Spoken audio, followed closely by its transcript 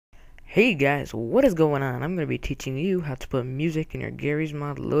Hey guys, what is going on? I'm going to be teaching you how to put music in your Gary's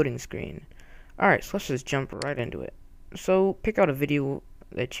Mod loading screen. Alright, so let's just jump right into it. So, pick out a video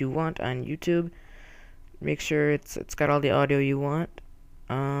that you want on YouTube. Make sure it's got all the audio you want.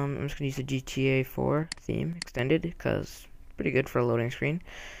 I'm just going to use the GTA 4 theme extended because it's pretty good for a loading screen.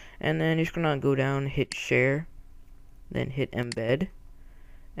 And then you're just going to go down, hit share, then hit embed.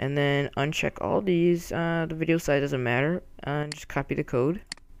 And then uncheck all these. The video size doesn't matter. And just copy the code.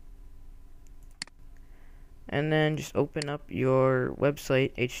 And then just open up your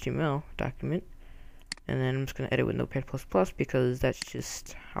website HTML document, and then I'm just going to edit with Notepad++ because that's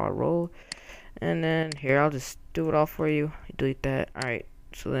just how I roll. And then here, I'll just do it all for you. Delete that. Alright,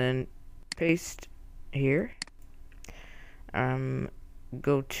 so then paste here.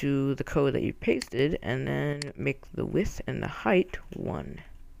 Go to the code that you pasted and then make the width and the height 1.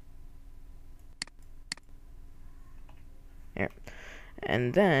 There.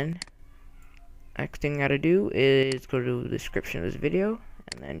 And then next thing you gotta do is go to the description of this video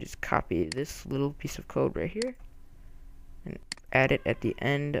and then just copy this little piece of code right here and add it at the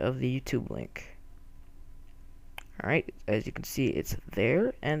end of the YouTube link. Alright, as you can see, it's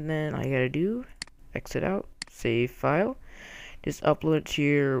there, and then all you gotta do, exit out, save file, just upload it to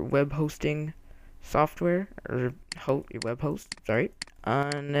your web hosting software, or your web host, sorry,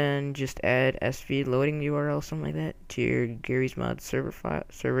 and then just add SV loading URL, something like that, to your Gary's Mod server file,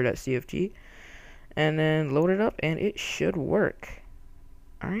 server.cfg. And then load it up and it should work.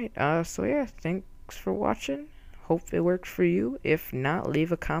 Alright, so yeah, thanks for watching. Hope it worked for you. If not,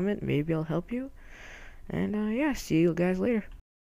 leave a comment, maybe I'll help you. And yeah, see you guys later.